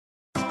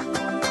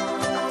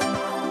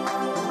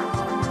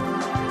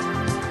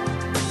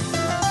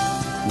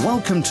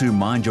Welcome to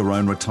Mind Your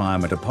Own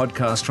Retirement, a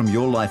podcast from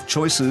Your Life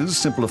Choices,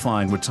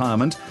 Simplifying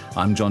Retirement.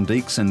 I'm John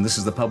Deeks, and this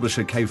is the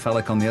publisher, Kaye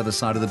Fallick, on the other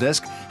side of the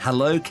desk.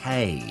 Hello,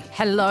 Kaye.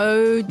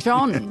 Hello,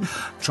 John.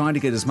 Trying to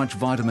get as much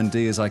vitamin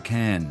D as I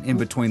can in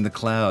between the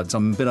clouds.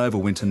 I'm a bit over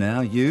winter now.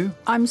 You?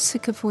 I'm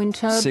sick of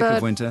winter.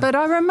 Of winter. But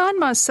I remind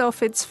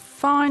myself it's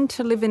fine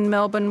to live in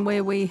Melbourne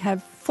where we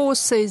have 4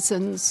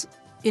 seasons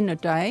in a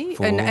day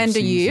and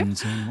a year. 4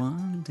 seasons in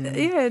one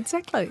day. Yeah,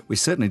 exactly. We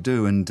certainly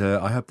do, and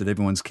I hope that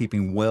everyone's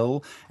keeping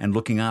well and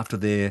looking after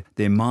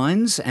their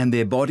minds and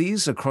their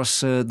bodies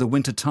across the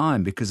winter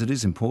time, because it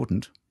is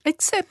important.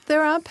 Except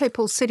there are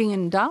people sitting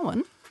in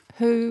Darwin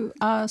who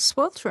are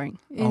sweltering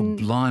in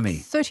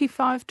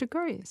 35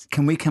 degrees.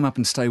 Can we come up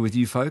and stay with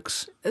you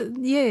folks?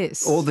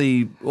 Yes.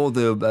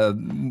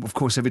 Of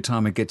course, every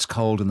time it gets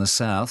cold in the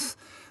south,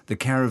 the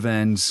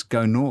caravans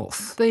go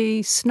north.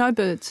 The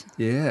snowbirds.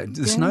 Yeah,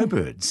 the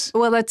snowbirds.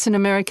 Well, that's an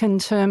American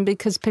term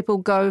because people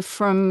go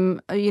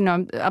from,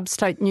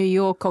 upstate New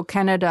York or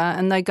Canada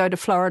and they go to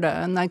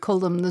Florida and they call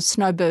them the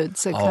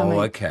snowbirds.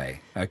 Oh, okay.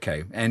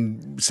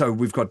 And so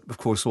we've got, of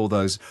course, all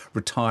those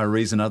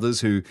retirees and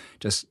others who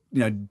just,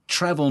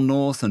 travel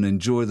north and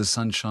enjoy the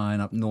sunshine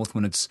up north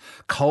when it's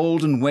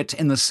cold and wet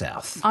in the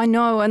south. I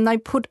know, and they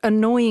put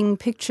annoying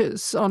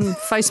pictures on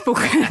Facebook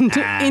and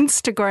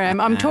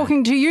Instagram. I'm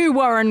talking to you,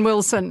 Warren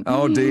Wilson.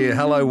 Oh, dear.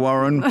 Hello,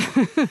 Warren.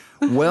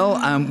 Well,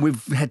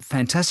 we've had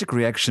fantastic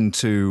reaction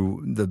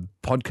to the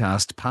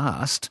podcast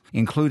past,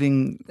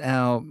 including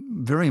our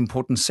very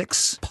important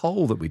sex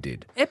poll that we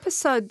did.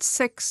 Episode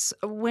 6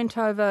 went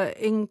over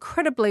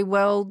incredibly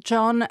well,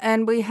 John,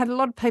 and we had a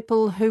lot of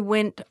people who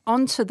went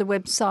onto the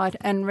website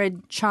and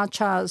read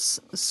Cha-Cha's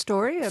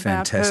story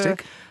about her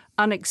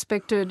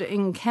unexpected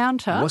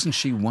encounter. Wasn't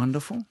she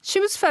wonderful?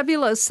 She was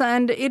fabulous,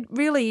 and it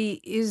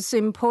really is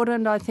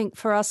important, I think,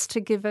 for us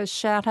to give a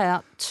shout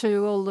out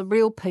to all the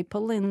real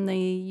people in the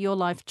Your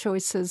Life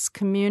Choices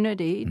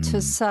community to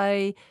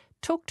say,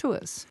 talk to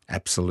us.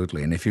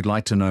 Absolutely. And if you'd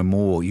like to know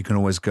more, you can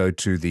always go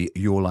to the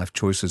Your Life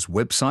Choices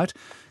website.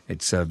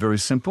 It's very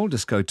simple.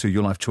 Just go to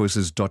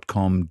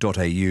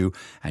yourlifechoices.com.au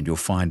and you'll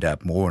find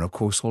out more. And, of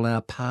course, all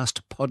our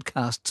past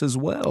podcasts as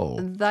well.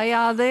 They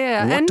are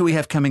there. What do we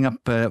have coming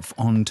up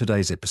on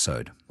today's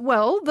episode?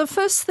 Well, the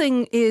first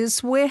thing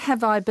is, where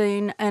have I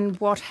been and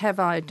what have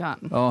I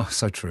done? Oh,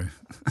 so true.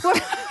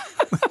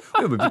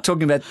 We were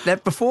talking about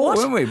that before,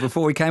 weren't we,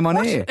 before we came on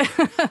air?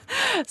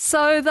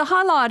 So the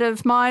highlight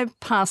of my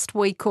past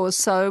week or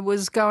so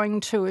was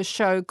going to a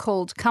show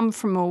called Come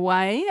From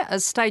Away, a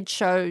stage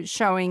show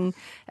showing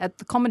at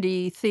the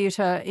Comedy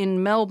Theatre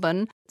in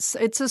Melbourne.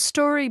 It's a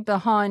story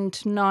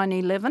behind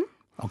 9/11.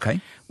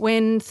 Okay.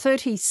 When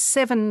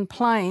 37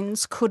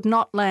 planes could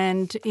not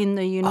land in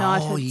the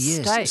United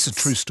States. It's a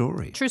true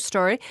story. True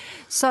story.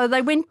 So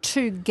they went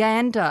to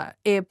Gander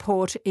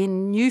Airport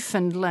in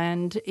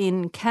Newfoundland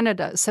in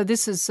Canada. So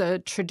this is a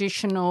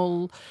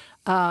traditional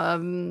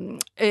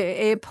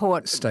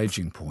airport.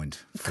 Staging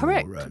point.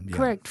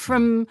 Correct.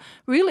 From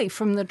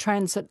the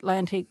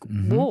transatlantic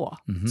war.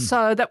 Mm-hmm.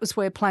 So that was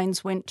where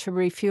planes went to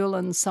refuel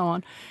and so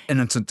on.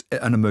 And it's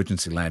an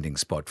emergency landing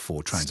spot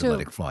for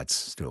transatlantic flights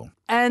still.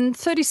 And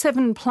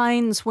 37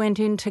 planes went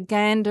into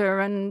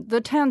Gander, and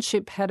the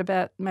township had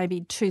about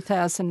maybe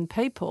 2,000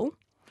 people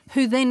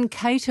who then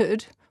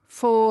catered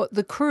for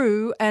the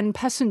crew and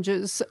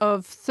passengers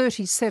of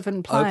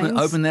 37 planes.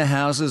 Open their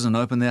houses and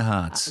open their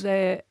hearts.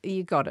 There,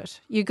 you got it.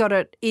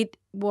 It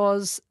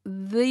was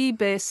the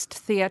best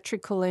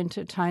theatrical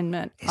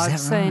entertainment I've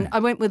seen. Right? I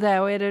went with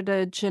our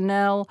editor,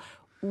 Janelle.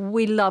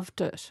 We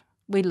loved it.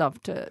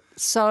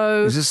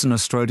 So, is this an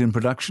Australian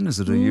production? Is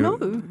it a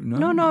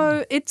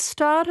No. It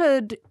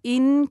started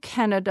in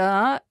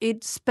Canada.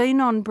 It's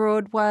been on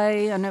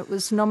Broadway and it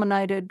was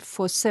nominated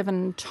for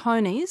 7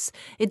 Tonys.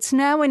 It's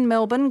now in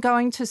Melbourne,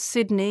 going to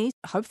Sydney,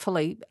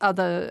 hopefully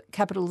other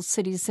capital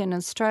cities in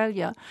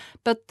Australia.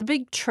 But the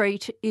big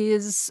treat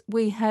is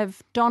we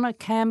have Donna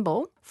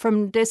Campbell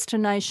from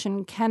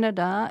Destination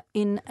Canada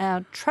in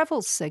our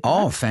travel segment.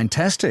 Oh,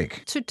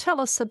 fantastic. To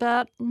tell us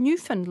about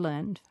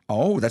Newfoundland.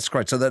 Oh, that's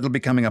great. So that'll be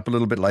coming up a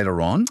little bit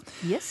later on.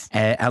 Yes.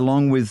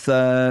 Along with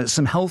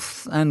some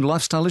health and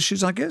lifestyle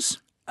issues, I guess?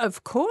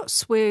 Of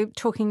course. We're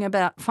talking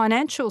about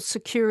financial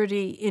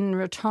security in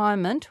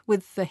retirement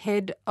with the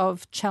head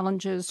of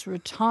Challenger's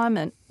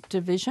Retirement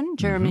Division,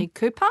 Jeremy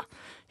Cooper,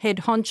 head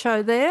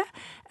honcho there.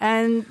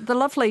 And the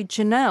lovely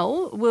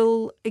Janelle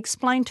will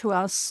explain to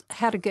us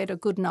how to get a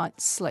good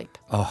night's sleep.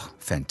 Oh,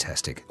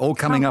 fantastic. All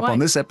coming up on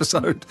this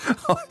episode.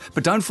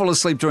 But don't fall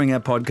asleep during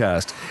our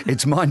podcast.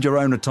 It's Mind Your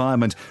Own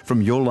Retirement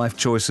from Your Life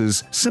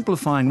Choices,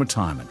 Simplifying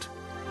Retirement.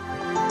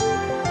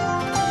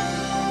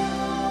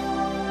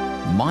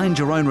 Mind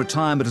Your Own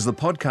Retirement is the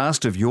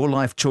podcast of Your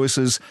Life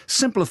Choices,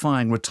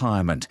 simplifying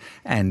retirement.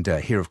 And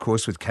here, of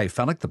course, with Kaye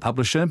Fallick, the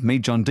publisher, me,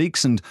 John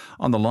Deeks, and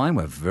on the line,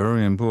 we're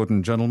very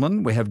important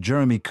gentlemen. We have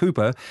Jeremy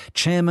Cooper,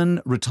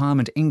 Chairman,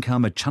 Retirement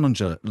Income at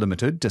Challenger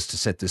Limited. Just to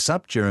set this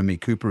up, Jeremy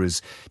Cooper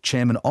is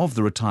Chairman of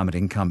the Retirement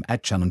Income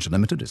at Challenger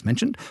Limited, as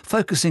mentioned,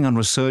 focusing on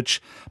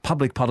research,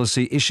 public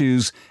policy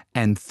issues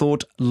and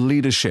thought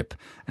leadership.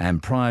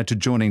 And prior to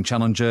joining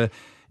Challenger,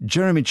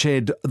 Jeremy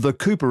chaired the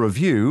Cooper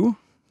Review.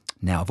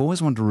 Now, I've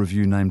always wanted a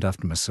review named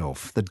after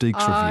myself, the Deeks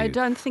Review. I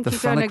don't think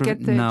you're going to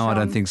get there, No, John. I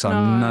don't think so.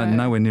 I'm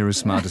nowhere near as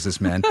smart as this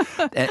man.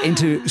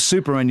 Into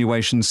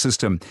superannuation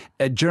system.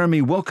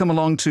 Jeremy, welcome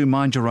along to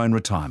Mind Your Own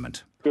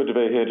Retirement. Good to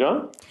be here,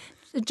 John.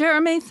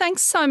 Jeremy,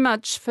 thanks so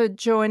much for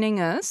joining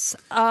us.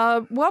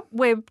 What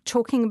we're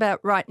talking about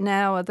right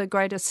now are the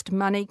greatest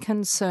money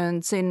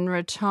concerns in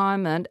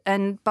retirement.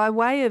 And by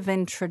way of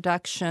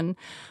introduction,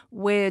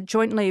 we're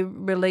jointly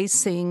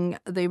releasing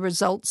the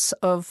results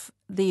of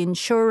the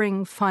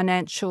Ensuring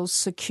Financial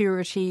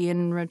Security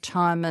in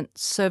Retirement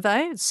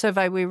survey. A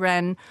survey we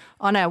ran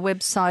on our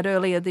website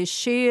earlier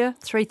this year,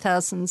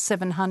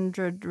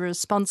 3,700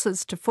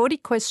 responses to 40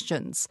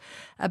 questions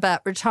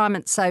about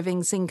retirement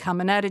savings,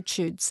 income and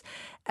attitudes.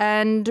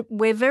 And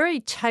we're very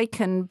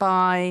taken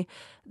by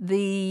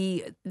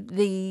the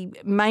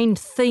main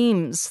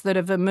themes that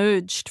have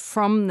emerged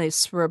from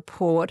this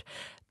report,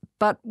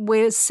 but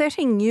we're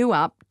setting you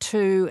up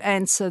to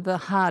answer the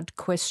hard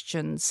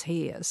questions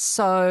here.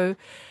 So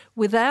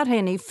without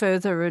any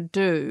further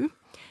ado,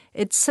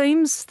 it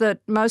seems that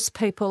most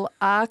people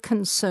are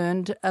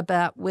concerned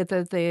about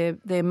whether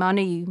their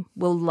money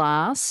will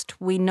last.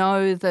 We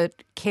know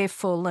that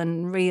careful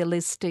and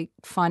realistic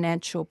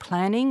financial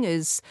planning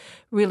is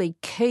really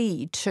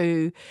key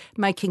to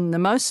making the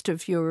most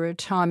of your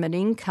retirement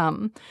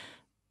income.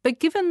 But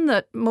given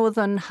that more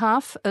than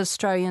half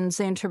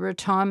Australians enter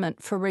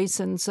retirement for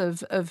reasons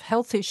of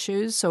health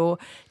issues or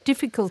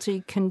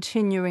difficulty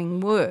continuing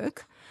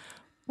work,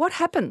 what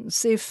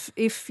happens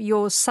if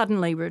you're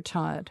suddenly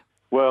retired?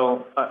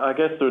 Well, I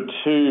guess there are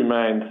two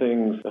main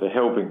things that are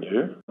helping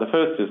you. The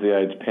first is the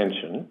age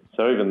pension.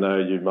 So even though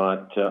you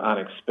might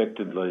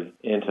unexpectedly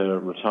enter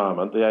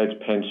retirement, the age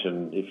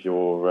pension, if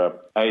you're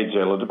age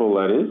eligible,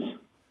 that is.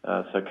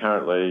 So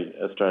currently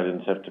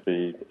Australians have to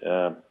be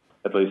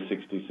at least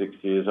 66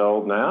 years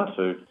old now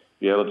to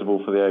be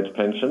eligible for the age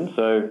pension.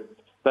 So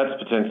that's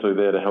potentially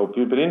there to help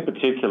you. But in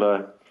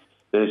particular,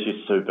 there's your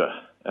super.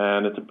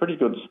 And it's a pretty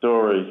good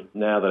story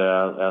now that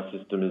our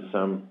system is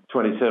some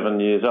 27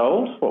 years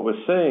old. What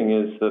we're seeing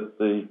is that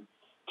the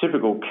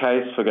typical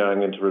case for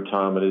going into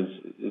retirement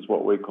is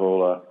what we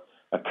call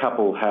a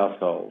couple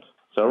household.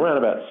 So around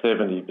about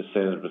 70%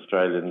 of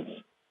Australians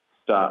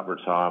start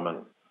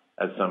retirement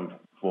as some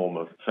form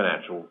of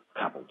financial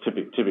couple.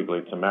 Typically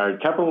it's a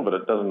married couple, but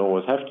it doesn't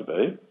always have to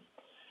be.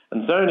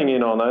 And zoning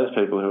in on those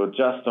people who are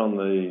just on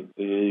the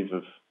eve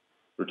of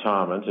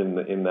retirement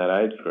in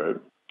that age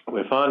group,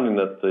 we're finding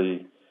that the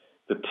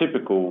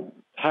typical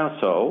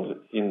household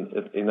in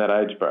that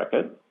age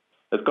bracket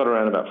has got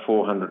around about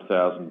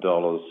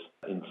 $400,000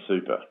 in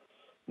super.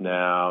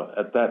 Now,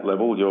 at that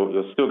level,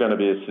 you're still going to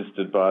be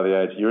assisted by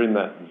the age. You're in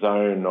that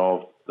zone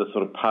of the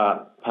sort of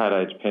part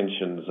age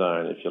pension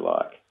zone, if you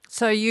like.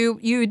 So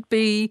you'd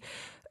be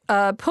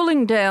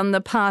pulling down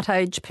the part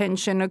age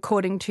pension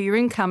according to your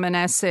income and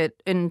asset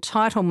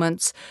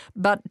entitlements,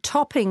 but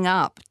topping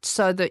up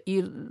so that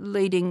you're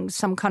leading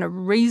some kind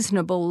of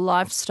reasonable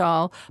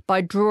lifestyle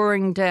by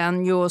drawing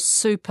down your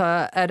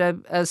super at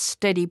a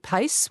steady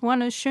pace,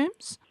 one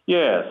assumes?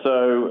 Yeah,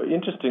 so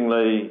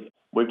interestingly,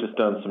 we've just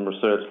done some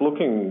research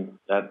looking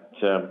at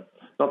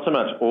not so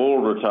much all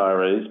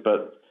retirees,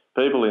 but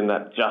people in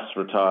that just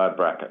retired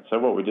bracket. So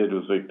what we did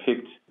was we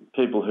picked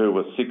people who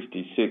were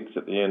 66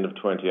 at the end of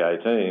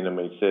 2018 and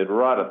we said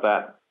right at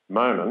that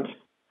moment,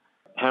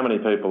 how many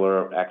people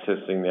are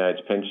accessing the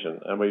age pension?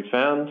 And we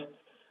found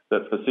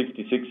that for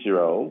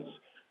 66-year-olds,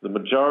 the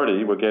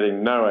majority were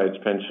getting no age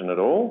pension at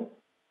all,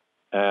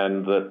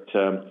 and that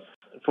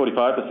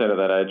 45% of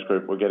that age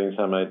group were getting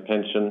some age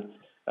pension,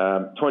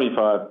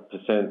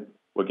 25%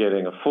 were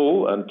getting a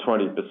full and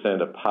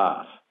 20% a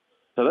part.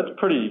 So that's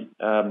pretty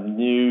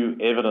new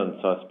evidence,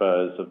 I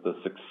suppose, of the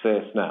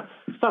success. Now,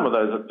 some of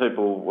those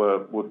people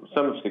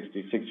some of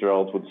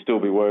 66-year-olds would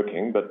still be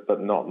working,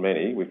 but not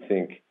many. We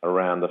think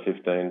around the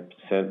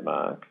 15%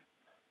 mark.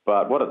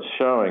 But what it's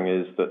showing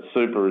is that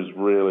super is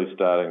really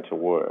starting to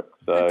work.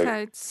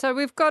 Okay, so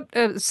we've got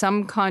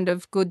some kind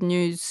of good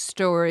news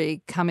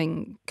story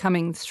coming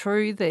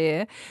through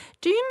there.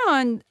 Do you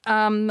mind,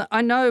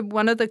 I know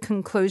one of the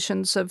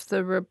conclusions of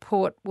the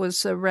report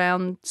was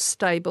around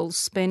stable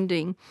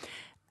spending.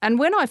 And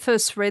when I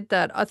first read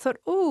that, I thought,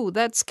 oh,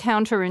 that's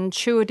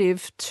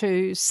counterintuitive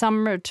to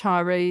some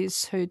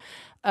retirees who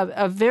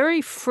are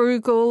very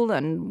frugal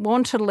and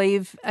want to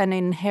leave an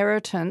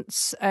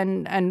inheritance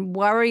and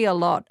worry a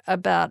lot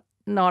about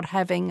not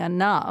having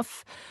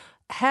enough.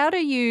 How do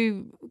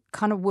you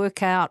kind of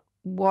work out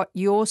what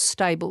your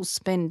stable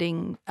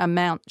spending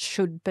amount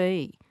should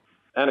be?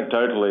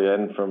 Anecdotally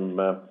and from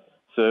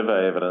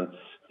survey evidence,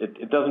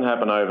 it doesn't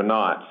happen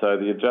overnight. So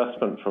the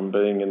adjustment from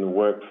being in the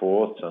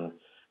workforce and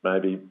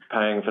maybe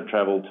paying for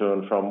travel to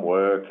and from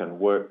work and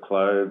work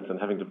clothes and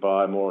having to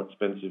buy more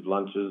expensive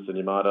lunches than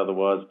you might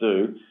otherwise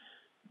do,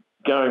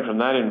 going from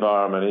that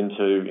environment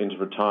into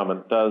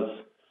retirement does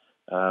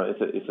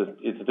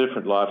it's a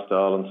different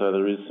lifestyle, and so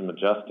there is some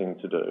adjusting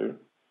to do.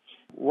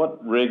 What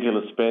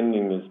regular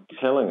spending is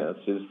telling us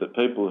is that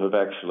people have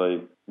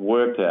actually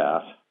worked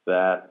out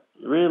that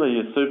really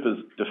your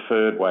super's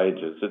deferred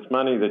wages. It's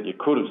money that you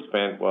could have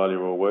spent while you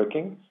were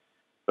working,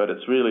 but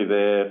it's really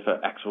there for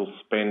actual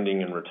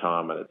spending in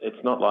retirement.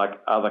 It's not like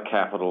other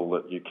capital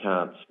that you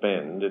can't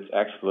spend. It's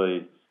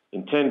actually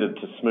intended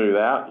to smooth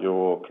out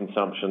your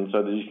consumption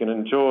so that you can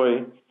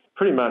enjoy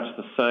pretty much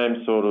the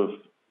same sort of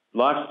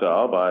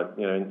lifestyle by,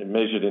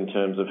 measured in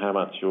terms of how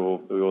much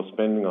you're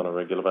spending on a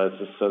regular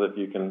basis, so that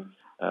you can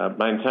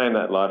maintain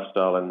that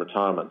lifestyle in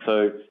retirement.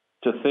 So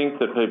to think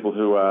that people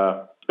who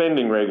are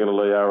spending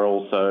regularly are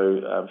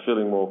also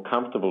feeling more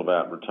comfortable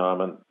about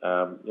retirement,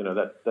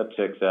 that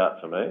checks out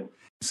for me.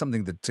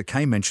 Something that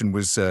Kaye mentioned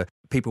was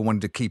people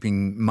wanted to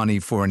keeping money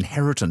for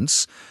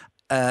inheritance.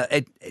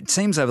 It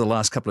seems over the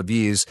last couple of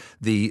years,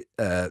 the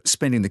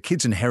spending the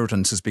kids'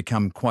 inheritance has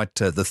become quite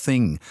the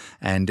thing,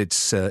 and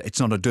it's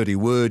not a dirty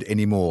word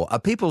anymore. Are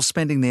people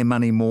spending their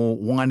money more,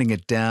 winding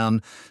it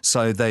down,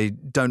 so they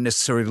don't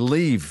necessarily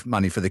leave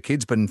money for the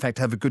kids, but in fact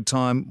have a good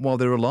time while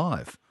they're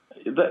alive?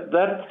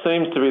 That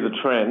seems to be the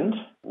trend.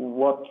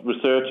 What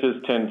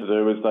researchers tend to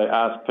do is they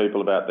ask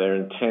people about their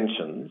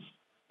intentions.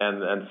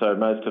 And so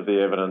most of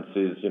the evidence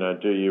is,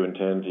 do you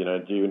intend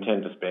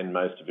to spend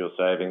most of your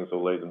savings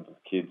or leave them for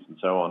the kids and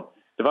so on?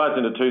 Divides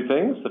into two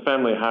things. The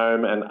family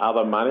home and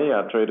other money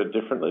are treated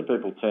differently.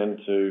 People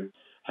tend to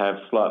have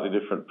slightly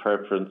different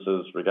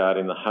preferences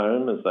regarding the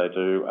home as they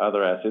do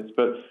other assets.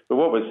 But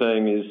what we're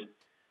seeing is,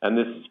 and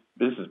this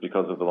is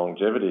because of the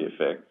longevity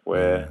effect,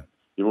 where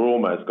you've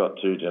almost got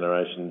two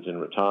generations in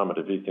retirement.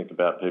 If you think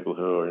about people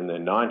who are in their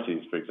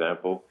 90s, for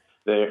example,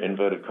 their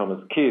inverted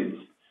commas kids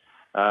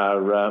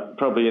are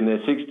probably in their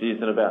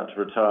 60s and about to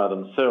retire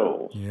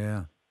themselves.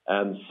 Yeah.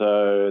 And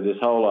so this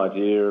whole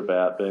idea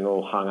about being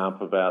all hung up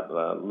about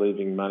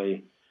leaving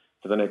money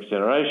to the next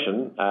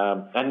generation.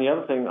 And the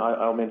other thing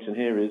I'll mention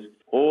here is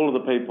all of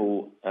the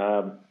people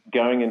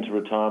going into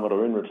retirement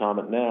or in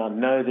retirement now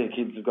know their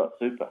kids have got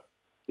super.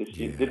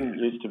 It didn't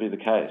used to be the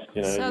case.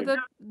 So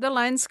the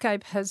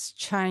landscape has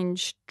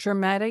changed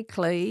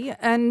dramatically.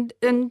 And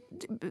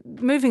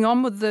moving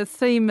on with the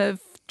theme of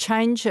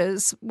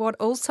changes, what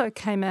also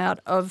came out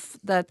of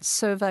that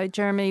survey,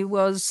 Jeremy,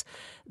 was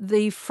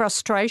the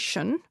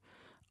frustration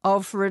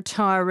of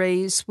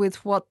retirees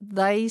with what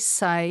they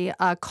say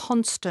are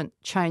constant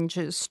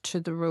changes to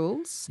the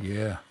rules.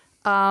 Yeah.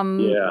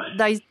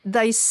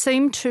 They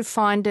seem to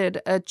find it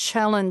a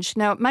challenge.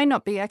 Now, it may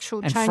not be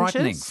actual and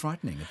changes.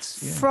 Frightening.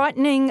 It's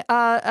frightening,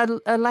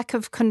 a lack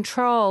of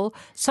control.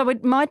 So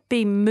it might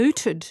be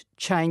mooted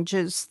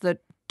changes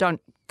that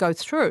don't go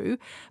through.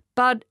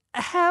 But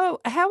how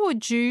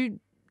would you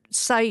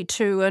say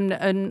to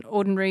an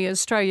ordinary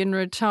Australian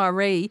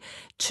retiree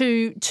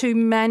to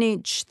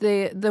manage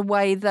the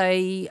way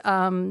they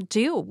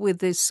deal with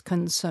this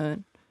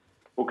concern?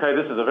 Okay,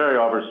 this is a very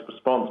obvious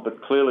response,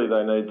 but clearly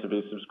they need to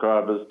be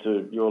subscribers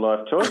to Your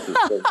Life Choices.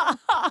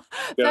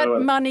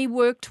 That money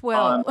worked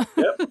well.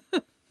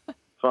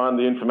 Find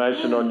the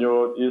information on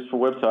your useful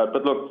website.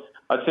 But look,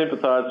 I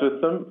sympathise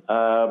with them.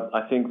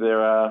 I think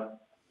there are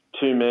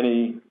too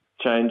many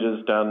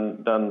changes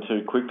done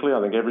too quickly.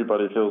 I think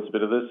everybody feels a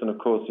bit of this. And, of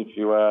course, if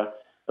you are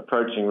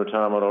approaching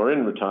retirement or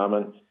in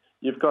retirement,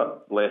 you've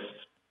got less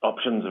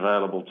options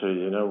available to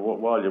you.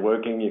 While you're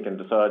working, you can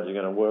decide you're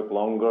going to work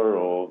longer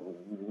or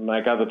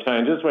make other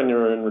changes. When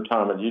you're in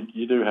retirement,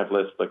 you do have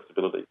less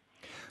flexibility.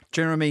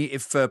 Jeremy,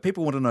 if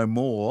people want to know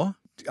more,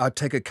 I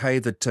take it, Kaye,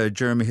 that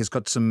Jeremy has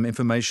got some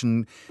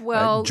information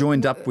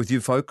joined up with you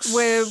folks.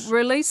 We're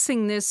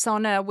releasing this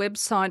on our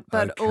website,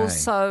 but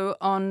also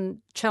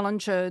on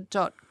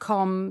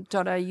challenger.com.au.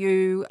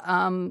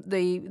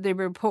 The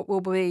report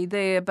will be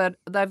there, but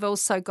they've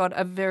also got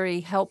a very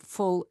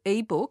helpful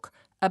ebook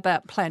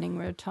about planning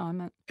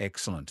retirement.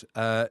 Excellent.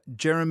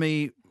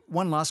 Jeremy,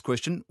 one last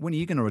question. When are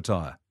you going to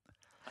retire?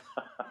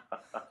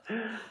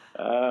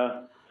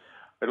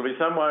 It'll be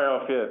some way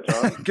off yet,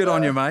 John. Good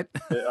on you, mate.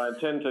 I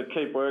intend to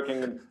keep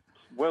working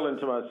well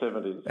into my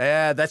 70s.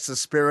 Yeah, that's the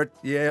spirit.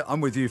 Yeah, I'm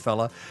with you,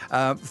 fella.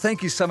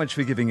 Thank you so much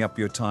for giving up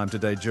your time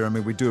today, Jeremy.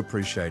 We do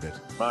appreciate it.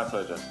 My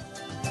pleasure.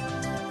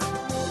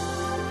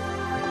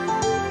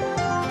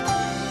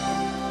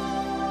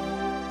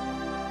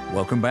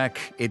 Welcome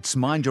back. It's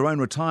Mind Your Own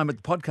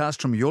Retirement, the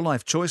podcast from Your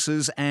Life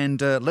Choices.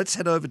 And let's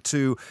head over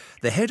to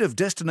the head of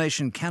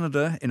Destination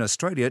Canada in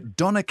Australia.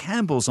 Donna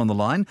Campbell's on the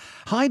line.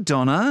 Hi,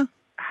 Donna.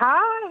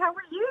 Hi, how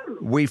are you?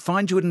 We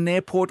find you at an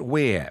airport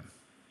where?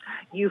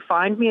 You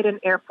find me at an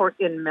airport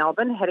in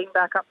Melbourne heading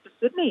back up to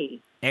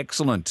Sydney.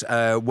 Excellent.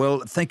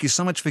 Well, thank you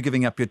so much for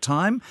giving up your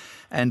time.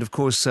 And, of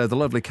course, the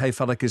lovely Kaye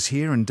Fallick is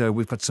here, and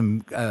we've got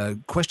some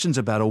questions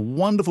about a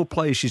wonderful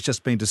play she's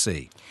just been to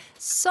see.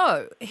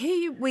 So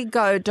here we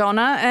go,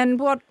 Donna, and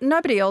what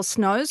nobody else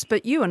knows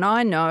but you and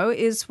I know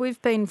is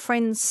we've been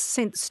friends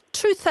since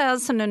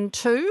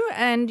 2002,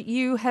 and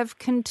you have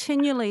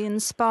continually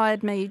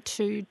inspired me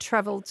to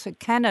travel to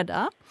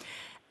Canada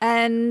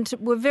and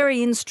were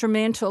very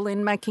instrumental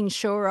in making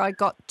sure I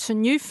got to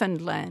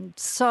Newfoundland.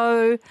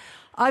 So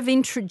I've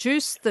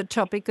introduced the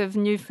topic of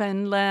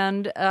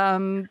Newfoundland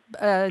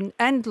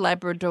and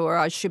Labrador,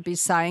 I should be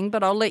saying,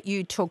 but I'll let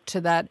you talk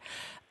to that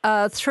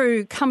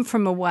through Come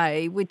From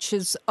Away, which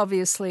is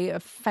obviously a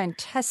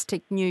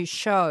fantastic new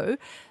show.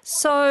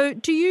 So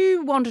do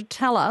you want to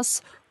tell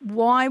us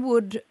why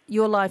would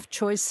Your Life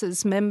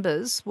Choices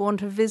members want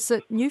to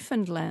visit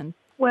Newfoundland?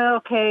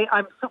 Well, Kay,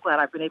 I'm so glad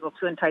I've been able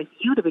to entice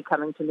you to be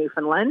coming to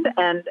Newfoundland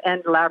and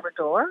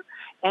Labrador.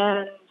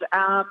 And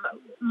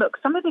look,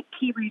 some of the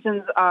key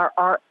reasons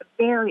are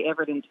very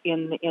evident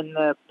in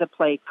the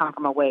play Come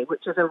From Away,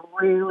 which is a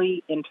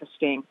really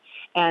interesting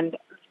and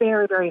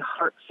very, very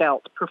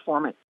heartfelt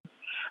performance.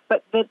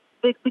 But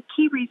the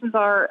key reasons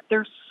are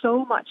there's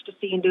so much to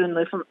see and do in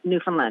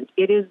Newfoundland.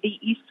 It is the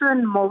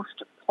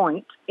easternmost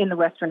point in the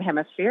Western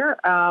Hemisphere,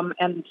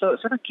 and so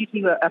it sort of gives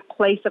you a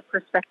place of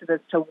perspective as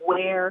to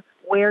where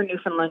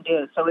Newfoundland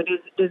is. So it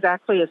is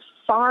actually as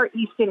far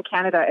east in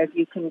Canada as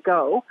you can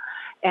go,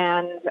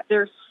 and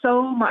there's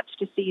so much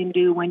to see and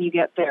do when you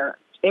get there.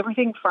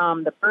 Everything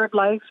from the bird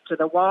life to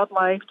the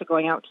wildlife to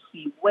going out to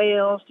see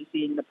whales to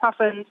seeing the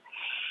puffins.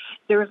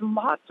 There's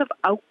lots of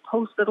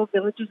outpost little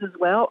villages as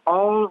well,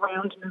 all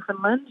around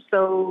Newfoundland.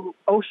 So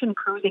ocean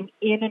cruising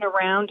in and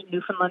around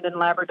Newfoundland and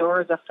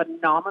Labrador is a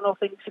phenomenal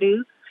thing to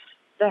do.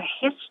 The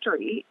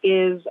history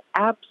is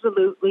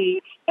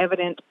absolutely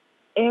evident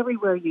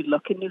everywhere you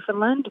look in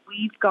Newfoundland.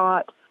 We've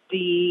got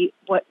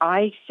what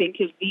I think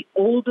is the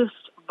oldest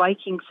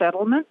Viking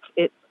settlement.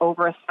 It's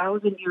over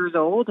 1,000 years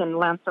old in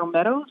Lanceau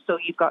Meadows. So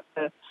you've got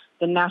the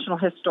National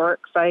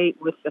Historic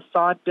Site with the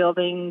sod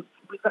buildings.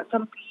 We've got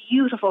some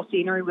beautiful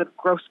scenery with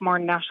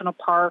Grossmore National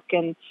Park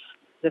and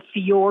the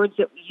fjords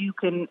that you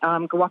can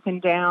go up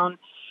and down.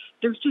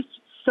 There's just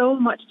so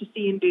much to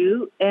see and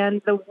do.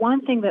 And the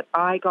one thing that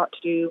I got to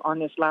do on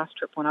this last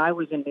trip when I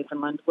was in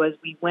Newfoundland was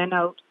we went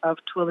out of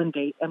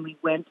Twillingate and we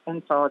went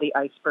and saw the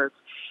icebergs.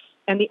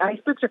 And the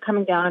icebergs are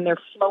coming down and they're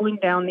flowing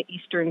down the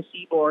eastern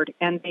seaboard,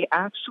 and they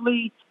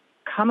actually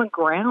come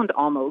aground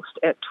almost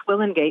at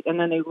Twillingate, and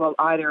then they will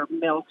either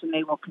melt and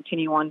they will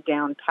continue on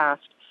down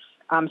past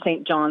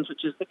St. John's,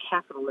 which is the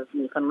capital of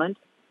Newfoundland.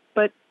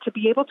 But to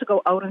be able to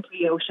go out into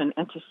the ocean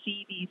and to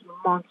see these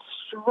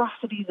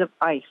monstrosities of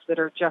ice that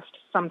are just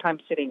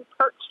sometimes sitting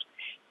perched,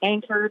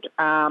 anchored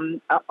on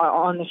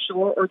the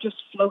shore, or just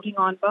floating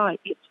on by,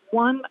 it's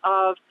one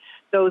of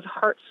those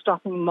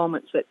heart-stopping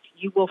moments that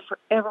you will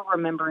forever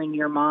remember in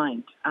your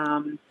mind.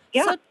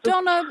 So,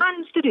 Donna,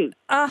 tons to do.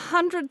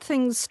 100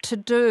 things to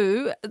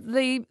do.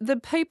 The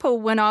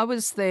people, when I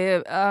was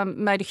there,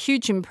 made a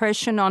huge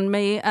impression on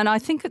me, and I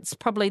think it's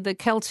probably the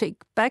Celtic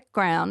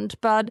background,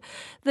 but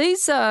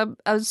these are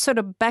sort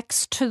of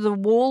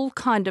backs-to-the-wall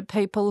kind of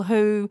people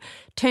who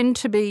tend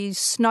to be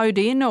snowed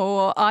in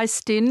or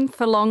iced in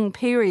for long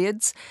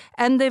periods,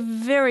 and they're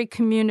very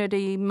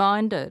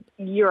community-minded.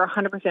 You're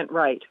 100%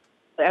 right.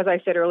 As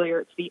I said earlier,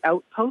 it's the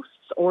outposts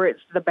or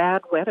it's the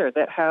bad weather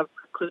that have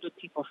precluded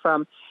people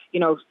from,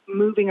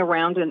 moving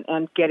around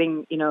and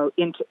getting, in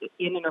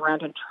and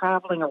around and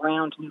traveling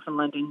around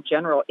Newfoundland in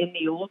general in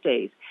the old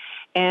days.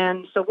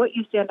 And so what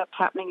used to end up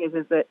happening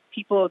is that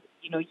people,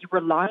 you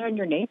rely on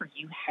your neighbor.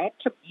 You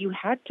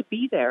had to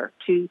be there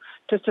to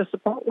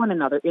support one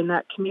another in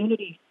that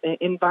community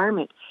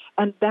environment.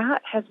 And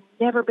that has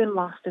never been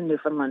lost in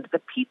Newfoundland.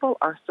 The people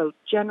are so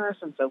generous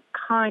and so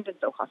kind and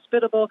so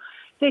hospitable.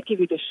 They give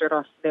you the shirt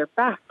off their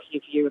back.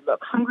 If you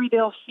look hungry,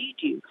 they'll feed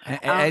you.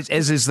 As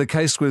is the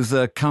case with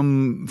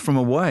Come From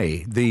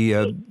Away,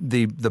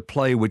 the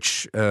play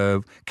which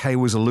Kaye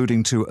was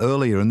alluding to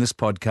earlier in this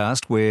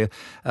podcast, where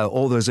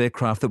all those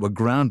aircraft that were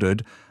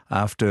grounded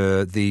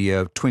after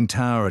the Twin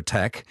Tower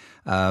attack,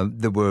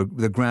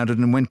 they're grounded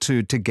and went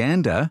to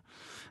Gander.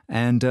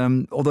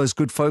 And all those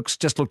good folks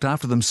just looked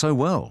after them so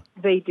well.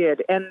 They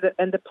did, and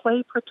the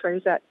play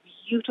portrays that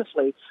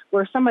beautifully.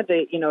 Where some of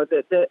the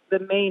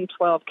main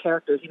 12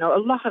 characters, a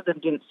lot of them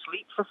didn't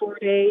sleep for 4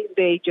 days.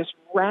 They just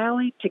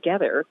rallied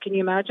together. Can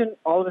you imagine?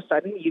 All of a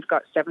sudden, you've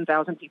got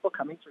 7,000 people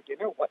coming for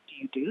dinner. What do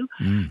you do?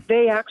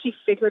 They actually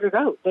figured it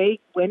out. They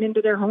went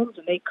into their homes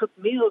and they cooked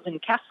meals in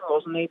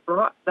casseroles and they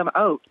brought them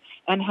out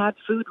and had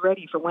food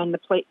ready for when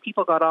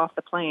people got off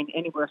the plane,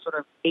 anywhere sort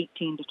of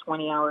 18 to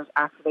 20 hours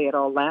after they had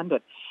all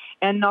landed.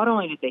 And not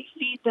only did they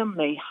feed them,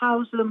 they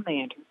housed them, they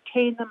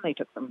entertained them, they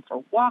took them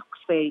for walks,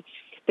 they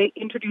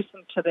introduced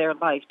them to their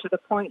life, to the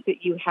point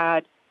that you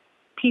had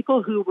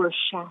people who were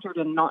shattered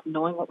and not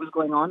knowing what was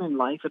going on in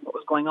life and what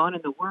was going on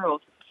in the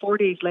world 4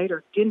 days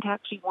later didn't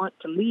actually want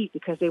to leave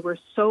because they were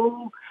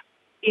so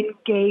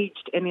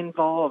engaged and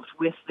involved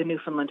with the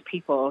Newfoundland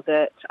people,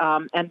 that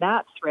and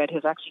that thread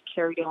has actually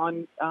carried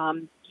on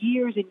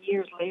years and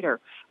years later,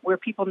 where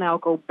people now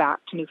go back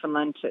to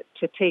Newfoundland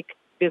to take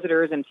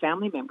visitors and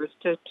family members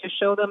to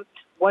show them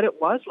what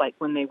it was like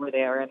when they were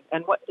there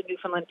and what the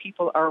Newfoundland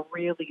people are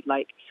really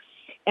like.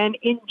 And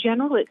in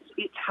general,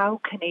 it's how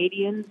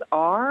Canadians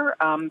are,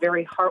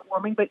 very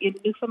heartwarming. But in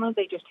Newfoundland,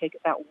 they just take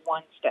it that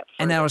one step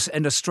further.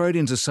 And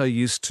Australians are so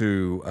used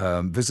to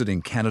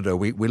visiting Canada.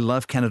 We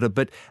love Canada,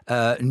 but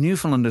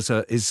Newfoundland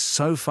is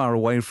so far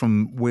away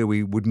from where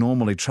we would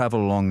normally travel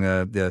along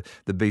the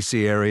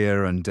BC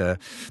area and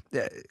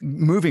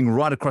moving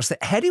right across there.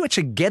 How do you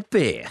actually get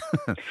there?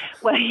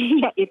 Well,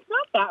 yeah, it's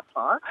not that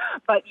far,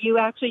 but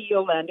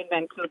you'll land in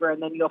Vancouver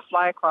and then you'll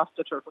fly across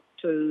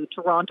to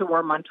Toronto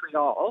or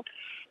Montreal.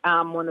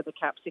 One of the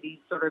cap cities,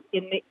 sort of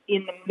in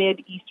the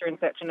mid-eastern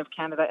section of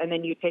Canada, and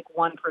then you take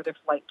one further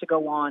flight to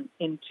go on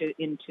into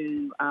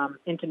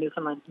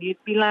Newfoundland.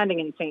 You'd be landing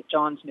in St.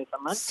 John's,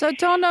 Newfoundland. So,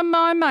 Donna,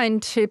 my main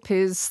tip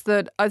is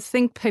that I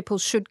think people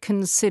should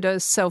consider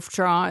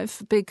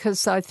self-drive,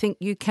 because I think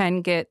you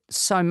can get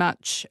so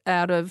much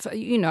out of,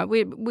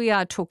 we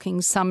are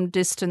talking some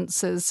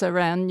distances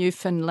around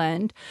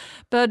Newfoundland,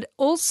 but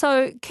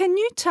also, can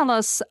you tell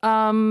us,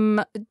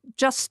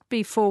 just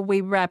before we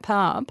wrap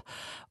up,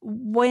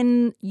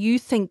 when you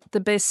think the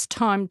best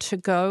time to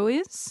go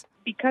is?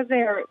 Because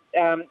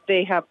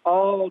they have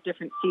all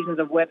different seasons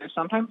of weather,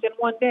 sometimes in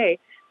one day,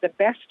 the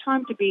best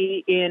time to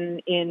be in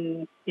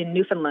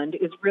Newfoundland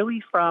is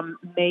really from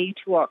May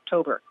to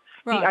October.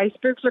 Right. The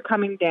icebergs are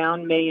coming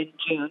down May and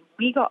June.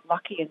 We got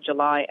lucky in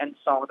July and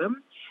saw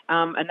them,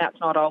 and that's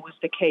not always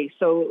the case.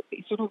 So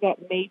sort of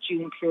that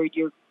May-June period,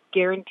 you're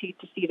guaranteed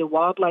to see the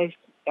wildlife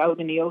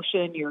out in the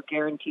ocean. You're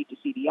guaranteed to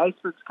see the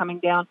icebergs coming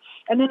down.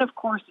 And then, of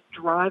course,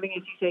 driving,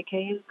 as you say,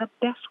 Kay, is the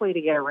best way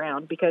to get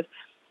around, because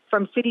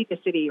from city to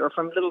city or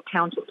from little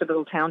township to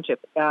little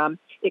township,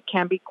 it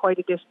can be quite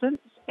a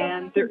distance,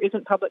 and there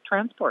isn't public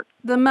transport.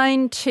 The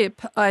main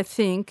tip, I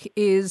think,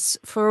 is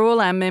for all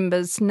our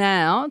members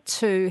now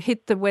to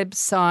hit the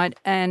website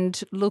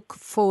and look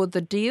for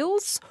the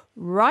deals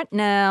right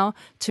now,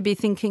 to be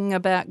thinking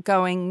about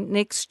going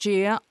next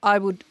year. I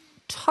would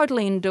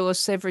totally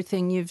endorse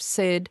everything you've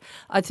said.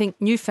 I think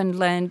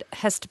Newfoundland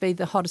has to be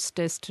the hottest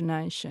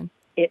destination.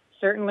 It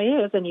certainly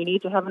is, and you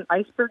need to have an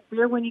iceberg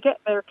beer when you get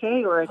there,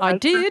 Kay, or I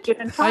did.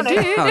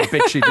 I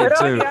bet she did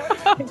too.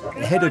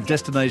 Head of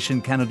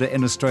Destination Canada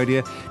in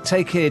Australia.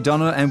 Take care,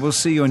 Donna, and we'll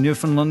see you in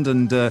Newfoundland,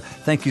 and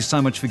thank you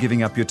so much for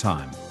giving up your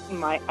time.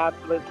 My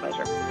absolute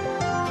pleasure.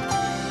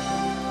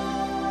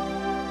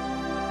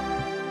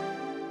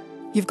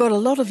 You've got a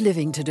lot of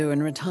living to do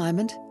in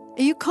retirement.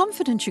 Are you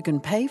confident you can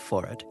pay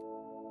for it?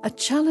 A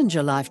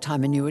Challenger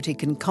lifetime annuity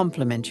can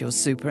complement your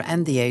super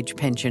and the age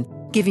pension,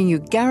 giving you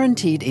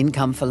guaranteed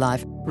income for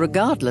life,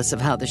 regardless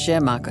of how the share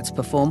markets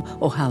perform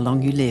or how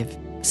long you live.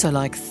 So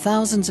like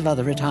thousands of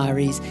other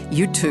retirees,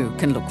 you too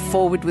can look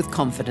forward with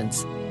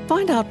confidence.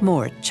 Find out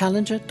more at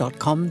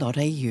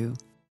challenger.com.au.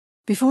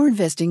 Before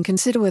investing,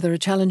 consider whether a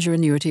Challenger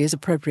annuity is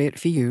appropriate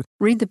for you.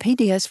 Read the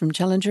PDS from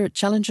Challenger at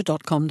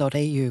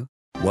challenger.com.au.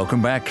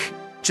 Welcome back.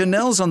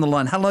 Janelle's on the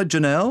line. Hello,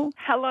 Janelle.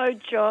 Hello,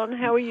 John.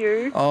 How are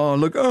you? Oh,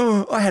 look.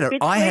 I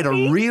had a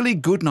really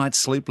good night's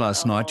sleep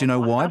last night. Do you know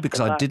why?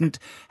 Because I didn't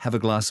have a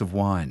glass of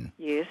wine.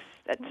 Yes,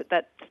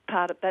 that's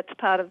part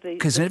of the.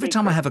 Because every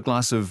time I have a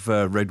glass of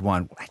red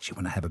wine, actually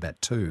when I have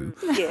about two,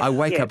 I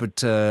wake up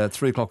at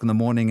 3 o'clock in the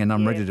morning and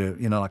I'm ready to,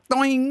 like,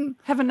 doing.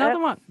 Have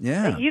another one.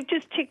 Yeah. You've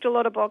just ticked a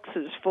lot of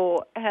boxes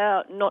for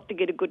how not to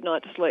get a good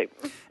night's sleep.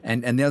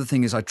 And the other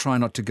thing is I try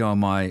not to go on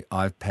my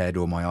iPad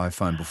or my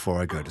iPhone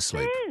before I go to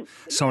sleep.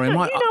 Sorry, you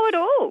know it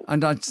all.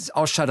 And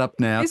I'll shut up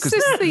now. Is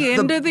this the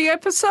end of the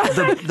episode?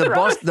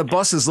 The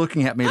boss is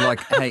looking at me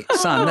like, hey,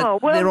 son,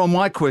 they're all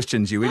my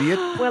questions, you idiot.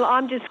 Well,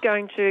 I'm just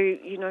going to,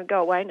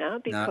 go away now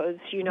because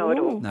you know it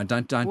all. No,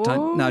 don't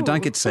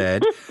get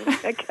sad.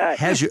 Okay.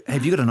 Have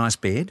you got a nice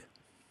bed?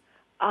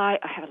 I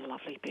have a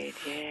lovely bed,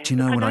 yeah. Do you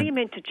know I know you're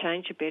meant to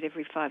change your bed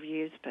every 5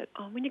 years, but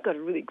when you've got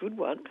a really good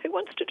one, who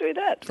wants to do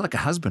that? It's like a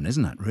husband,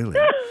 isn't it, really?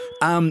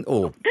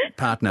 Or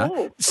partner.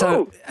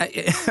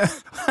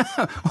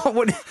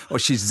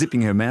 She's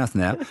zipping her mouth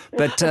now.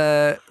 But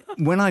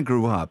when I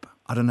grew up,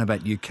 I don't know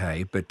about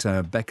UK, but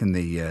back in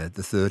the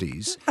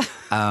 30s,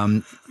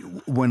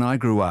 when I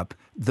grew up,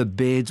 the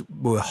beds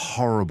were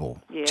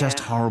horrible, just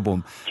horrible.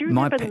 Do you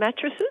remember the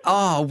mattresses?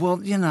 Oh, well,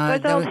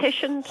 those old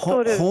Hessian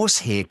sort of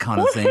horsehair kind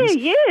of things.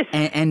 Horsehair,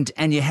 yes.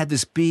 And you had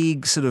this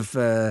big sort of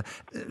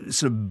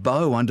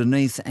bow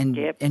underneath, and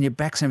your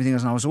backs and everything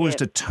else. And I was always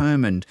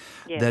determined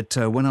that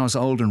when I was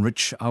old and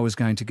rich, I was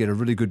going to get a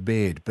really good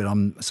bed. But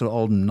I'm sort of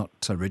old and not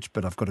so rich,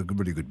 but I've got a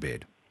really good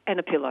bed. And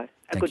a pillow,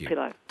 a good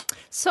pillow.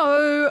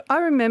 So I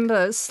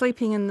remember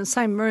sleeping in the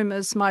same room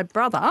as my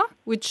brother,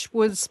 which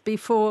was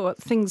before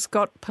things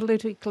got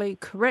politically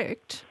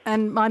correct,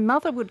 and my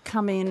mother would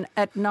come in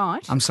at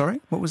night. I'm sorry,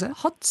 what was that?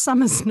 Hot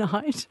summer's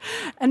night,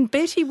 and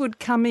Betty would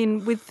come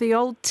in with the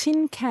old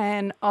tin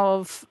can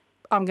of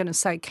I'm going to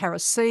say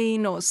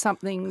kerosene or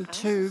something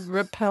to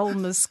repel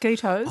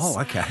mosquitoes.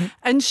 Oh, okay.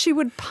 And she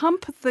would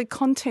pump the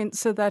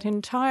contents of that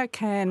entire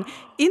can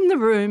in the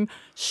room,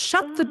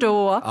 shut the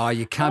door. Oh,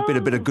 you can't beat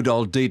a bit of good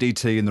old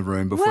DDT in the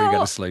room before you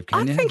go to sleep,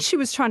 can you? I think she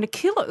was trying to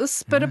kill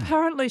us, but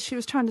apparently she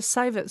was trying to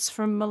save us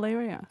from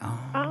malaria.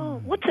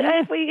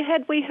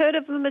 Had we heard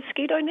of the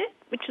mosquito net,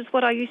 which is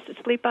what I used to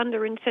sleep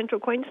under in central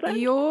Queensland?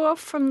 You're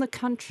from the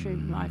country,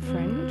 my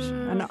friend,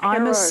 and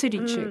I'm a city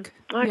chick.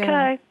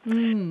 Okay. Yeah.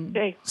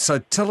 Okay. So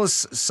tell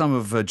us some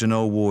of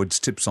Janelle Ward's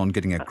tips on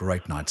getting a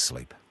great night's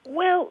sleep.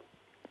 Well,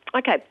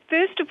 okay,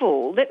 first of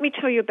all, let me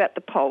tell you about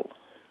the poll,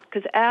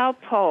 because our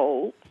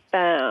poll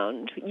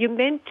found you're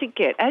meant to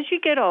get, as you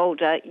get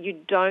older, you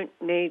don't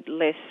need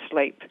less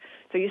sleep.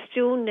 So you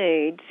still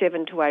need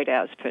 7 to 8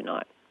 hours per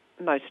night,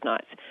 most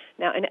nights.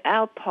 Now, in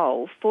our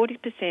poll,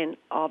 40%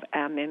 of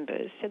our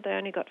members said they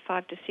only got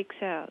 5 to 6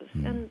 hours,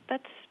 and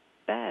that's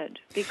bad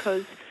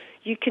because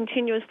you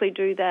continuously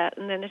do that,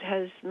 and then it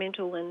has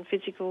mental and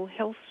physical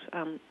health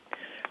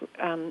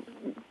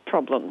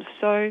problems.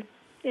 So,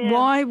 yeah.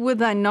 Why were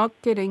they not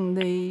getting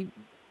the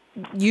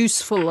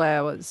useful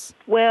hours?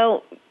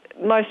 Well,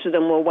 most of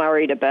them were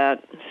worried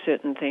about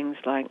certain things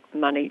like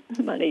money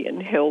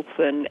and health,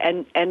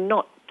 and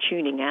not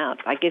tuning out.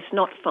 I guess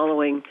not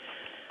following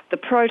the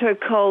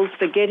protocols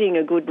for getting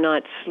a good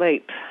night's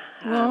sleep.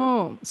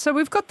 So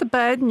we've got the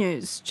bad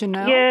news,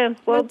 Janelle. Yeah,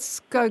 well,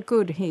 let's go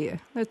good here.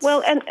 Just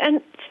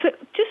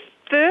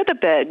further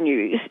bad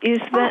news is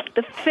that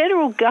the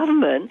federal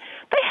government,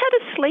 they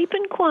had a sleep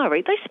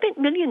inquiry. They spent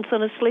millions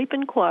on a sleep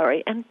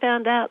inquiry and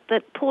found out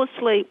that poor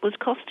sleep was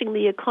costing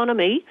the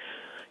economy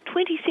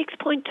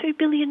 $26.2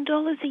 billion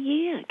a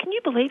year. Can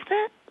you believe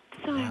that?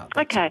 So, wow,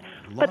 okay,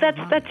 but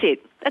that's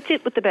it. That's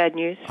it with the bad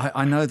news.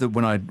 I know that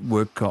when I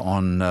work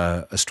on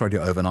Australia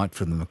Overnight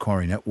for the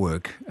Macquarie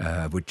Network,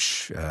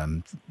 which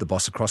the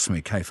boss across from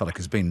me, Kaye Fellick,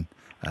 has been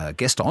a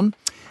guest on,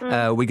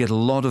 we get a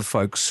lot of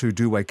folks who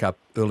do wake up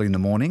early in the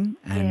morning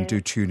and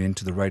do tune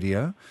into the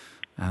radio,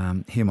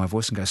 hear my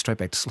voice and go straight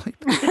back to sleep.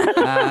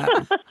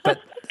 But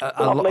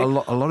a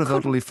lot of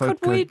elderly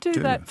folk Could we do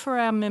that for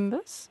our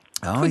members?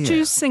 Oh, could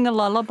you sing a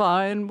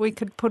lullaby and we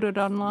could put it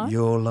online?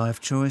 Your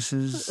life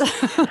choices.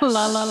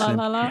 La, la, la,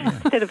 la, la.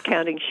 Instead of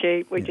counting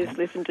sheep, we just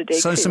listen to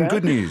Deeksie. So some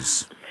good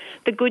news.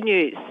 The good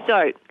news.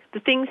 So the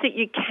things that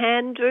you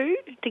can do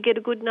to get a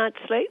good night's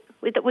sleep,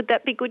 would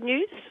that be good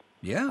news?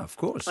 Yeah, of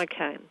course.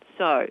 Okay.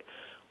 So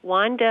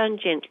wind down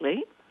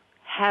gently.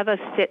 Have a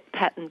set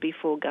pattern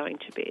before going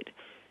to bed.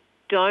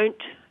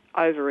 Don't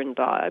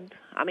over-imbibe.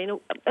 I mean,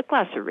 a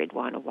glass of red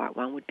wine or white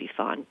wine would be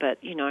fine, but,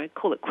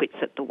 call it quits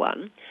at the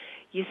one.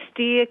 You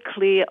steer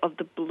clear of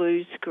the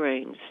blue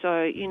screen.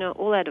 So,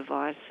 all our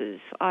devices,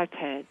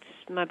 iPads,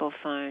 mobile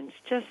phones,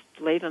 just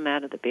leave them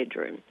out of the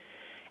bedroom.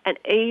 And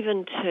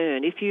even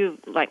turn, if you,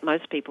 like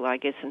most people, I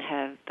guess, and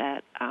have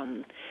that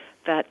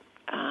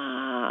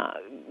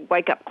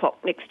wake-up clock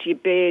next to your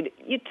bed,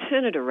 you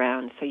turn it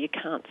around so you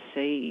can't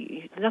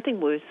see. There's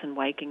nothing worse than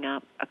waking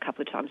up a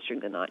couple of times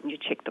during the night and you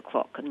check the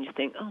clock and you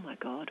think, oh, my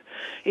God,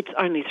 it's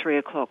only 3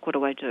 o'clock. What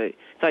do I do?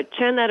 So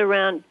turn that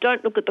around.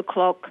 Don't look at the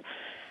clock.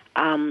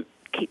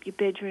 Keep your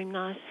bedroom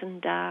nice and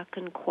dark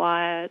and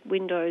quiet,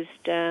 windows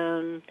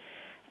down.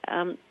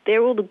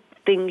 They're all the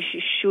things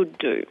you should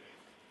do.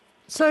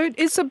 So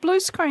is a blue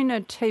screen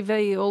a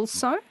TV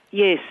also?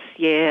 Yes,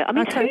 yeah. I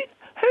mean, okay.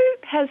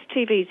 Who has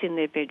TVs in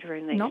their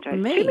bedroom these Not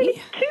days? me. Too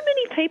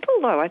many people,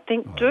 though, I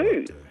think,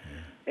 do.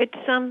 It's,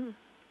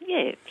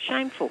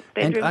 shameful.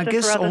 Bedrooms and I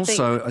guess are for other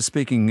also, things.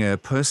 Speaking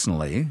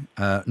personally,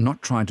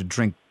 not trying to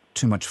drink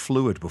too much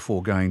fluid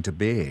before going to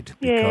bed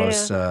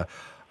because...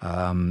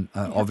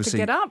 obviously,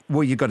 get up.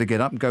 Well, you've got to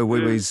get up and go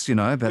wee-wees,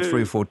 about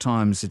 3 or 4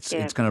 times. It's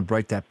going to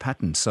break that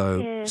pattern.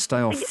 So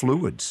stay off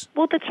fluids.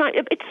 Well, that's right.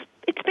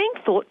 It's being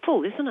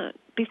thoughtful, isn't it?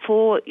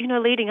 Before,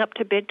 leading up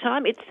to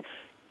bedtime, it's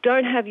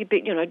don't have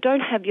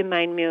your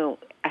main meal,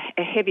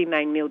 a heavy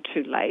main meal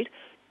too late.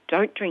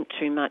 Don't drink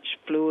too much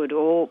fluid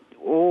or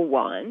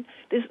wine.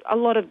 There's a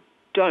lot of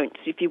don'ts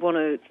if you want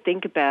to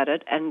think about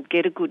it and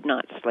get a good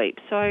night's sleep.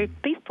 So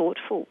be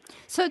thoughtful.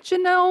 So,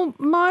 Janelle,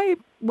 my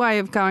way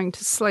of going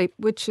to sleep,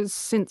 which is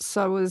since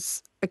I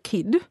was a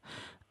kid,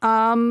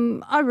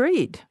 I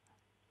read. Yes.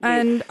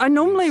 And I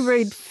normally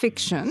read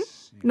fiction,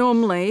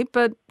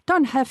 but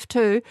don't have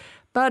to.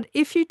 But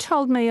if you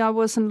told me I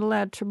wasn't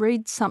allowed to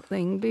read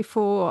something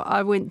before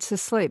I went to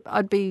sleep,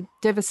 I'd be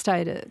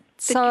devastated.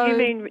 So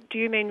do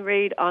you mean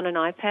read on an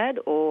iPad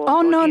or?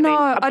 Oh, no,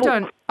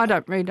 I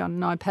don't read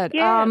on an iPad.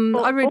 Yeah,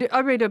 I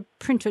read a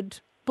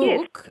printed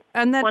book,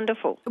 and that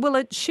wonderful. Well,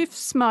 it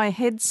shifts my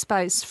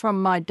headspace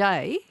from my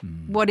day,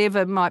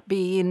 whatever might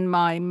be in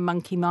my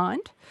monkey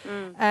mind,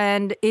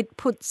 and it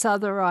puts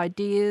other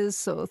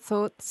ideas or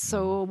thoughts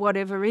or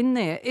whatever in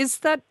there. Is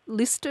that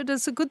listed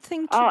as a good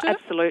thing to do? Oh,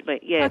 absolutely.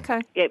 Yeah.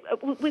 Okay. Yeah.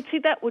 Well, see,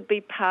 that would be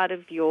part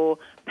of your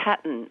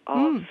pattern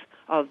of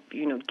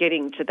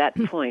getting to that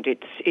point.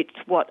 It's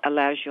what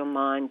allows your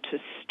mind to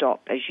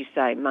stop, as you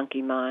say,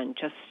 monkey mind.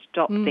 Just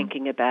stop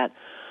thinking about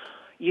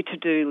your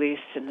to-do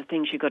lists and the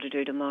things you've got to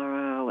do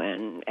tomorrow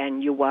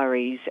and your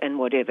worries and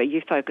whatever.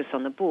 You focus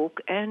on the book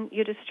and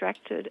you're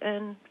distracted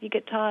and you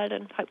get tired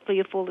and hopefully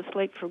you fall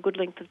asleep for a good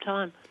length of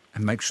time.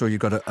 And make sure you've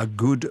got a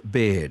good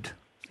bed.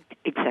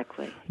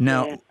 Exactly.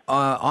 Now, yeah.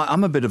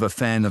 I'm a bit of a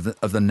fan of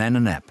the nana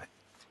nap.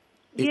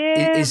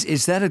 Yeah.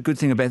 Is that a good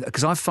thing about it?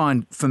 Because I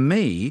find, for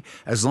me,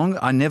 as long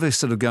I never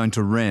sort of go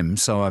into REM,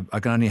 so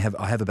I can only have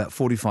about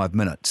 45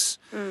 minutes,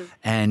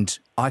 and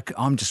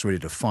I'm just ready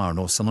to fire on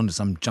all cylinders.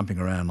 I'm jumping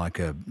around like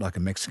a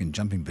Mexican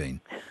jumping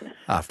bean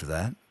after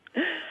that.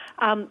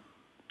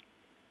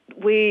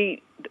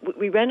 We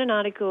ran an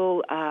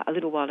article a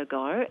little while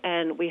ago,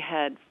 and we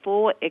had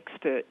 4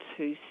 experts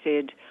who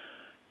said,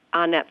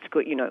 are naps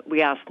good? You know,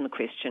 we asked them the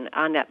question,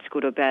 are naps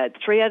good or bad?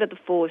 3 out of the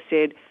 4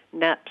 said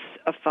naps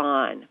are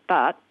fine,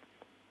 but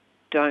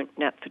don't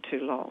nap for too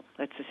long.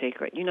 That's the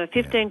secret.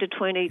 15 to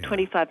 20,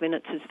 25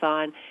 minutes is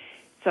fine.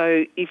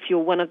 So if you're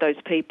one of those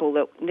people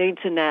that needs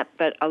a nap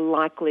but are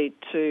likely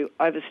to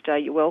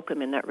overstay your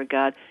welcome in that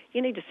regard,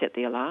 you need to set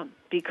the alarm,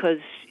 because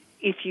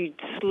if you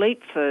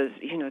sleep for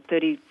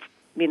 30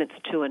 minutes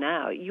to an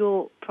hour,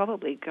 you're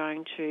probably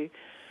going to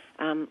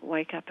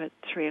wake up at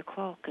 3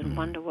 o'clock and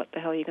wonder what the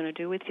hell you're going to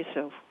do with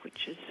yourself,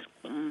 which is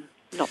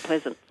not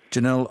pleasant.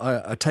 Janelle,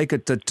 I take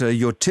it that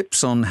your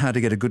tips on how to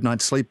get a good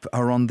night's sleep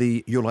are on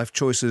the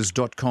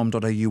YourLifeChoices.com.au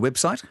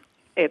website?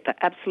 They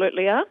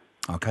absolutely are.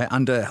 Okay,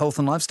 under health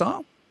and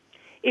lifestyle?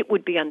 It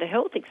would be under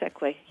health,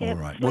 exactly. Yeah, all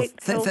right. Well,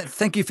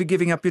 thank you for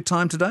giving up your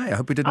time today. I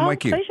hope we didn't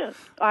wake you. Pleasure.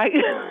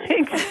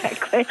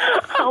 Exactly.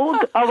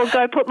 I will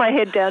go put my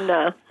head down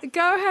now.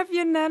 Go have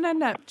your nana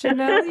nap,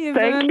 Janelle. You've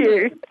Thank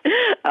you.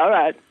 All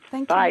right.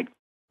 Thank Bye. you.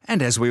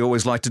 And as we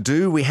always like to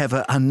do, we have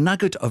a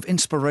nugget of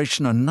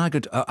inspiration,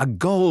 a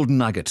gold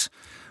nugget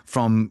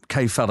from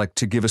Kaye Fallick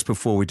to give us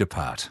before we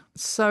depart.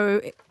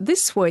 So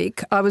this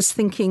week I was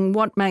thinking,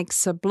 what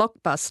makes a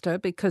blockbuster?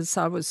 Because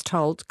I was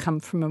told Come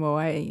From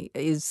Away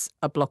is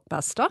a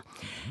blockbuster.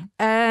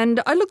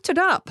 And I looked it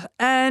up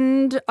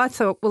and I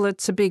thought, well,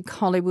 it's a big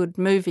Hollywood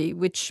movie,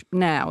 which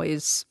now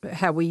is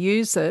how we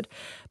use it.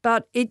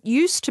 But it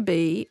used to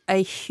be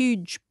a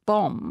huge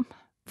bomb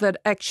that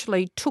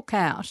actually took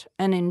out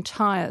an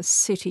entire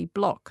city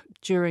block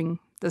during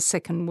the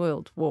Second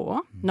World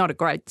War. Not a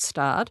great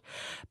start.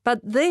 But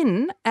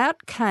then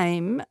out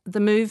came the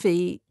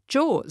movie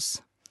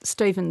Jaws,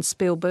 Steven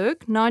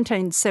Spielberg,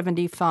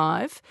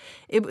 1975.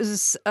 It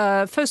was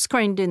first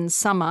screened in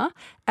summer,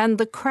 and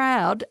the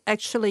crowd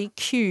actually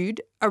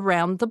queued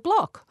around the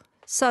block.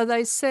 So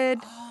they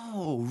said,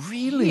 Oh,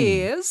 really?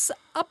 Here's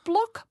a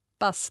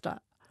blockbuster.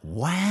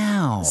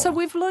 Wow. So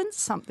we've learned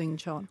something,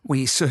 John.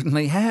 We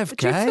certainly have,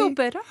 Do you Kaye. feel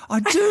better?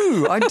 I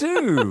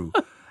do.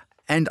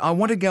 And I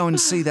want to go and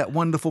see that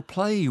wonderful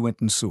play you went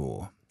and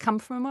saw. Come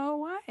From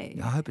Away.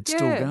 I hope it's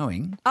still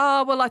going.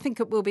 Oh, well, I think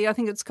it will be. I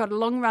think it's got a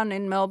long run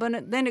in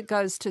Melbourne. Then it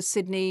goes to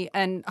Sydney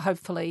and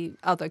hopefully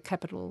other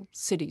capital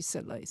cities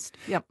at least.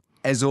 Yep.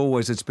 As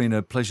always, it's been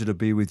a pleasure to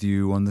be with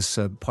you on this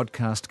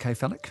podcast, Kaye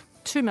Fallick.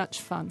 Too much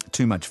fun.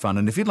 Too much fun.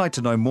 And if you'd like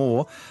to know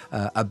more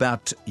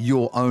about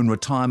your own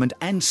retirement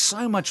and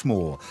so much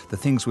more, the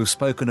things we've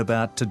spoken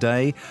about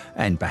today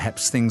and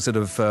perhaps things that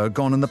have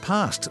gone in the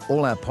past,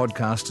 all our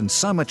podcasts and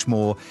so much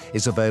more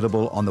is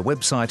available on the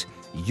website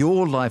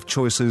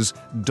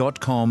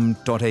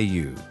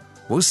YourLifeChoices.com.au.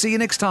 We'll see you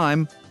next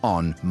time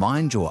on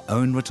Mind Your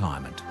Own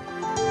Retirement.